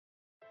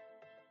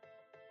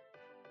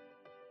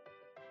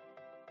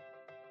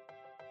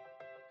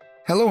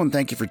Hello and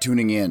thank you for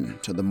tuning in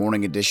to the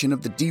morning edition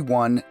of the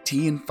D1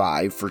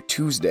 T&5 for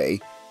Tuesday,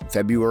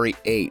 February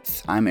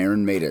 8th. I'm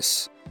Aaron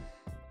Matus.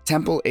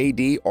 Temple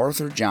AD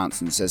Arthur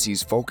Johnson says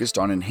he's focused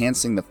on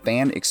enhancing the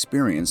fan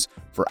experience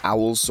for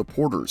Owls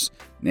supporters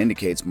and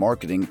indicates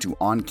marketing to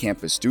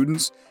on-campus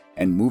students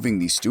and moving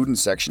the student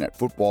section at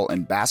football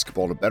and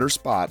basketball to better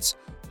spots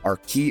are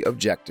key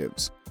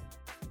objectives.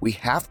 We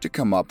have to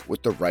come up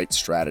with the right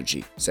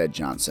strategy, said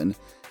Johnson.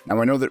 Now,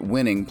 I know that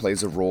winning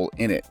plays a role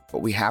in it,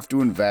 but we have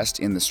to invest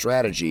in the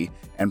strategy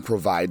and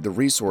provide the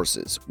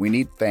resources. We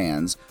need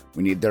fans.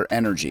 We need their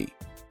energy.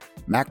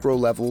 Macro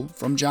level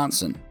from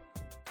Johnson.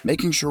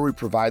 Making sure we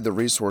provide the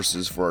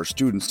resources for our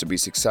students to be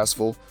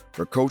successful,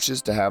 for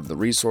coaches to have the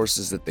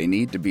resources that they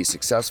need to be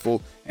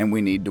successful, and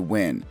we need to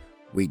win.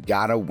 We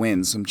gotta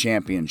win some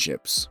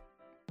championships.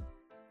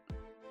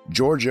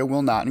 Georgia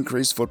will not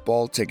increase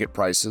football ticket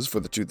prices for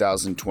the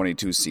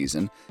 2022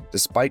 season,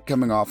 despite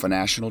coming off a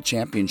national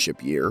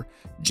championship year,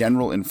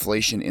 general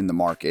inflation in the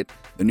market,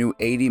 the new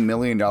 $80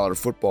 million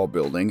football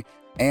building,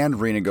 and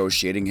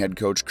renegotiating head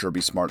coach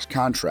Kirby Smart's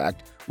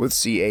contract with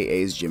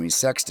CAA's Jimmy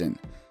Sexton.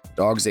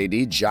 Dogs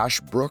AD Josh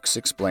Brooks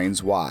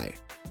explains why.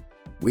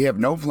 We have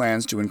no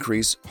plans to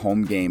increase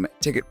home game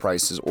ticket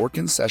prices or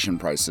concession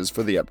prices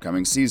for the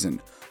upcoming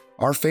season.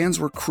 Our fans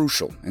were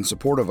crucial in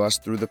support of us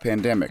through the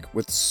pandemic,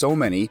 with so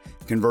many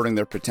converting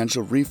their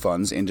potential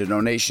refunds into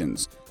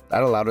donations.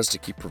 That allowed us to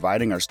keep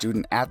providing our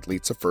student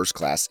athletes a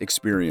first-class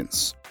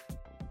experience.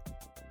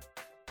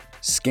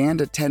 Scanned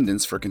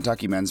attendance for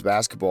Kentucky men's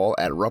basketball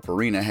at Rupp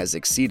Arena has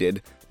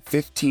exceeded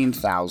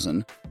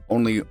 15,000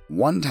 only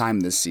one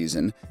time this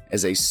season,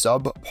 as a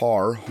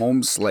subpar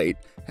home slate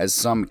has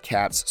some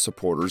Cats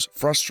supporters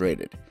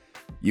frustrated.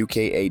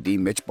 UKAD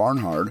Mitch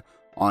Barnhard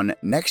on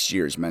next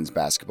year's men's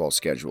basketball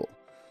schedule.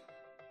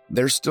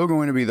 There's still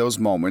going to be those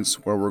moments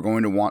where we're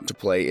going to want to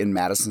play in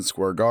Madison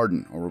Square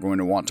Garden, or we're going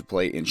to want to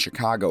play in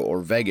Chicago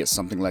or Vegas,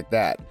 something like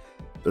that.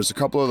 There's a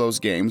couple of those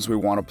games we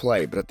want to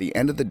play, but at the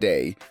end of the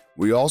day,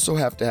 we also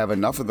have to have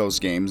enough of those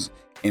games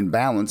in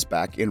balance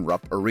back in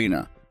Rupp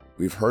Arena.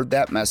 We've heard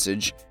that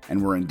message,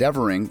 and we're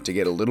endeavoring to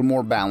get a little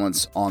more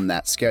balance on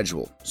that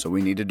schedule, so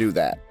we need to do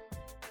that.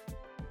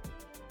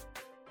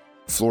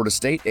 Florida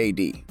State AD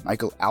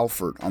Michael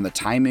Alford on the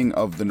timing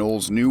of the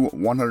Noles' new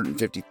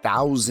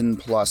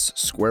 150,000-plus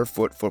square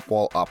foot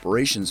football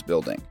operations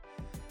building.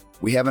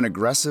 We have an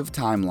aggressive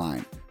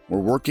timeline. We're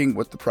working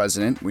with the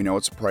president. We know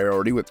it's a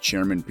priority with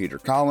Chairman Peter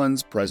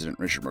Collins, President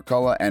Richard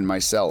McCullough, and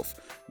myself.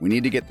 We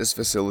need to get this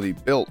facility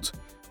built.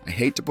 I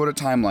hate to put a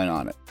timeline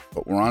on it,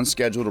 but we're on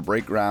schedule to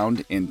break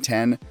ground in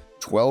 10,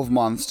 12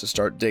 months to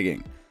start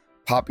digging.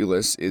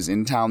 Populous is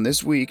in town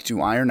this week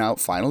to iron out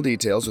final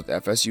details with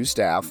FSU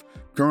staff.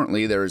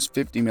 Currently, there is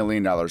 $50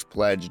 million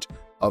pledged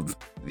of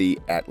the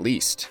at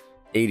least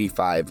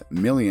 $85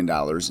 million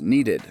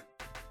needed.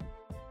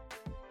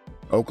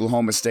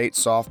 Oklahoma State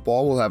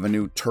softball will have a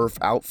new turf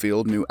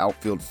outfield, new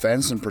outfield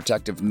fence, and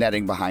protective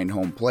netting behind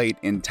home plate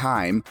in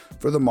time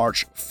for the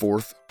March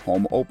 4th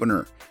home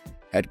opener.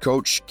 Head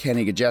coach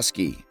Kenny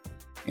Gajeski.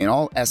 In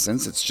all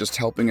essence, it's just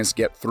helping us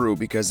get through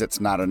because it's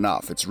not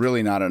enough. It's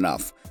really not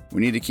enough. We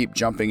need to keep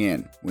jumping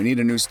in. We need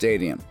a new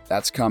stadium.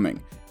 That's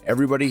coming.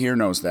 Everybody here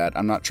knows that.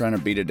 I'm not trying to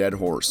beat a dead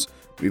horse.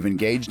 We've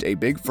engaged a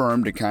big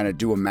firm to kind of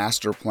do a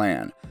master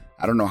plan.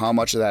 I don't know how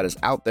much of that is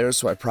out there,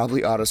 so I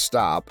probably ought to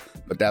stop,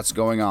 but that's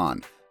going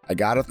on. I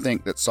gotta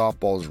think that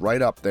softball is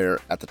right up there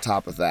at the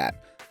top of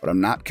that, but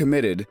I'm not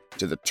committed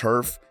to the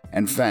turf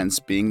and fence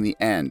being the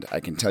end. I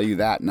can tell you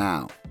that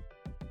now.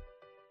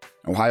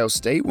 Ohio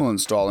State will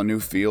install a new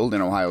field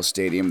in Ohio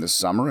Stadium this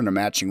summer and a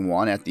matching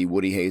one at the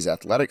Woody Hayes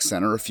Athletic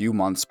Center a few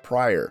months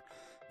prior.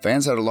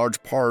 Fans had a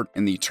large part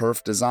in the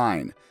turf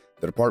design.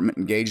 The department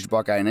engaged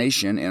Buckeye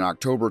Nation in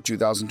October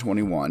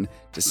 2021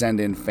 to send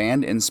in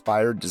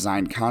fan-inspired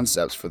design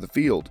concepts for the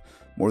field.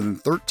 More than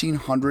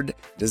 1,300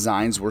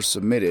 designs were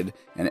submitted,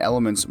 and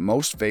elements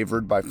most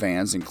favored by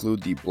fans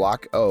include the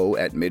Block O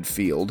at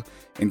midfield,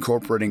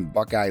 incorporating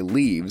Buckeye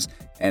leaves,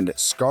 and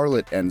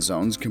scarlet end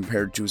zones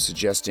compared to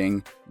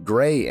suggesting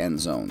gray end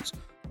zones.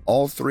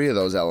 All three of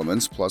those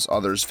elements, plus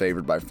others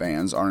favored by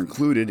fans, are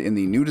included in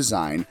the new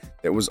design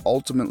that was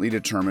ultimately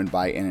determined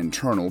by an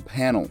internal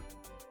panel.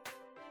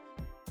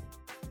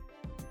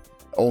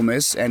 Ole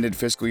Miss ended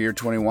fiscal year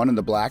 21 in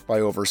the black by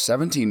over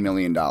 $17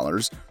 million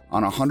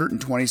on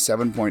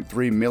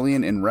 $127.3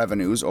 million in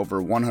revenues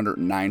over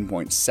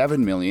 $109.7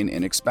 million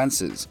in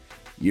expenses.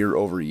 Year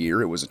over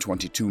year, it was a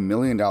 $22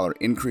 million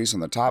increase on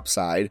the top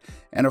side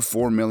and a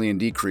 $4 million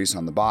decrease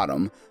on the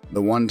bottom.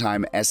 The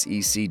one-time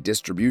SEC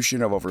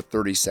distribution of over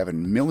 $37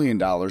 million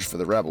for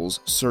the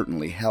Rebels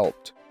certainly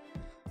helped.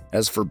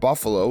 As for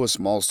Buffalo, a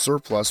small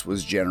surplus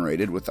was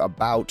generated with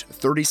about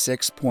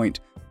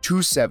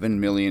 $36.27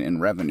 million in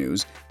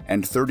revenues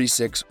and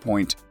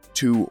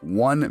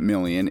 $36.21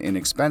 million in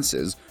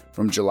expenses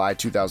from July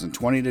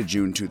 2020 to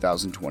June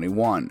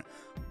 2021.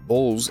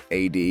 Bulls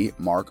AD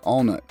Mark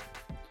Allnut.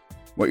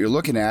 What you're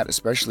looking at,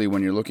 especially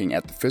when you're looking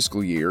at the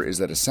fiscal year, is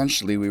that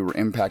essentially we were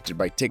impacted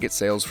by ticket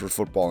sales for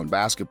football and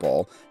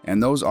basketball,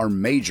 and those are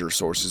major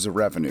sources of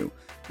revenue.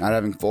 Not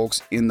having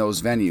folks in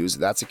those venues,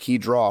 that's a key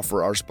draw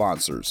for our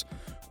sponsors.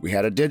 We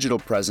had a digital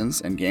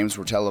presence and games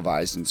were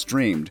televised and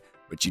streamed,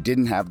 but you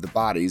didn't have the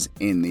bodies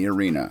in the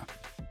arena.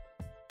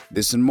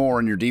 This and more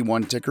in your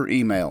D1 Ticker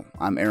email.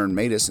 I'm Aaron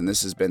Matus, and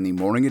this has been the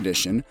morning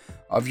edition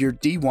of your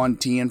D1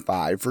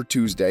 TN5 for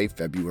Tuesday,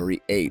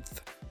 February 8th.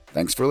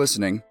 Thanks for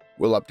listening.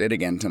 We'll update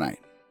again tonight.